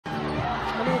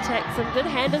Counter attack, some good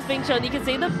handles being shown. You can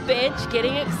see the bench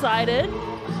getting excited.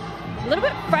 A little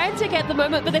bit frantic at the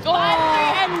moment, but they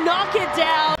finally and knock it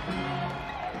down.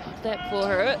 That for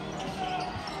her.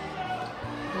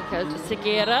 Here goes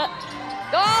Sagerer.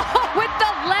 Oh, with the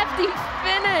lefty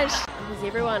finish. Is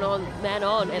everyone on man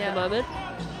on at the moment?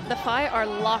 The Whai are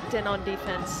locked in on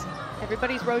defense.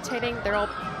 Everybody's rotating. They're all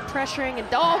pressuring and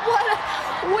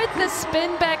what with the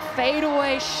spin back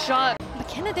fadeaway shot.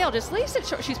 McKenna Dale just leaves it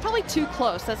short. She's probably too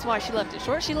close. That's why she left it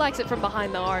short. She likes it from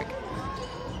behind the arc.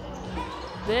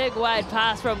 Big wide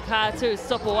pass from Katu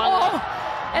Tokomanawa.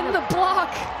 Oh, and the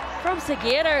block from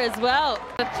Sagerer as well.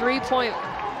 The 3-point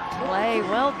play,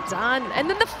 well done. And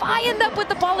then the Whai end up with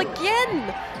the ball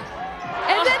again.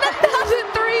 And then another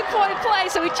 3-point play.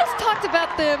 So we just talked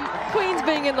about them Queens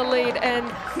being in the lead, and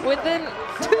within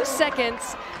 2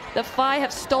 seconds, the Whai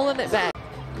have stolen it back.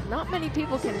 Not many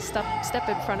people can step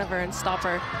in front of her and stop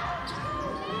her.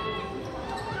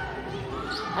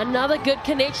 Another good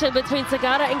connection between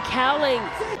Sagerer and Cowling.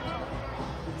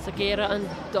 Sagerer and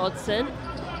Dodson.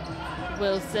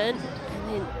 Wilson. And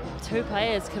then two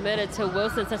players committed to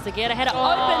Wilson. So Sagerer had an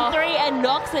open three and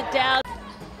knocks it down.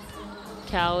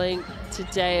 Cowling to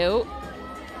Dale.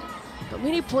 Not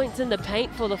many points in the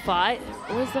paint for the fight.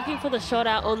 Always looking for the shot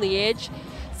out on the edge.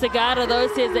 Sagerer though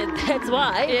says that's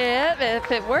why. Yeah,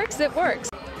 if it works, it works.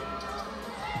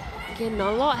 Again,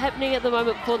 not a lot happening at the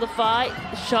moment for the fight.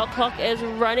 The shot clock is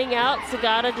running out.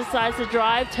 Sagerer decides to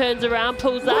drive, turns around,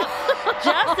 pulls up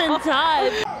just in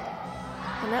time.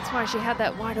 And that's why she had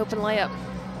that wide open layup.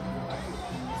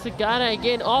 Sagerer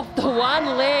again off the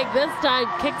one leg. This time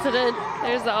kicks it in.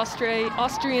 There's the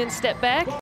Austrian step back.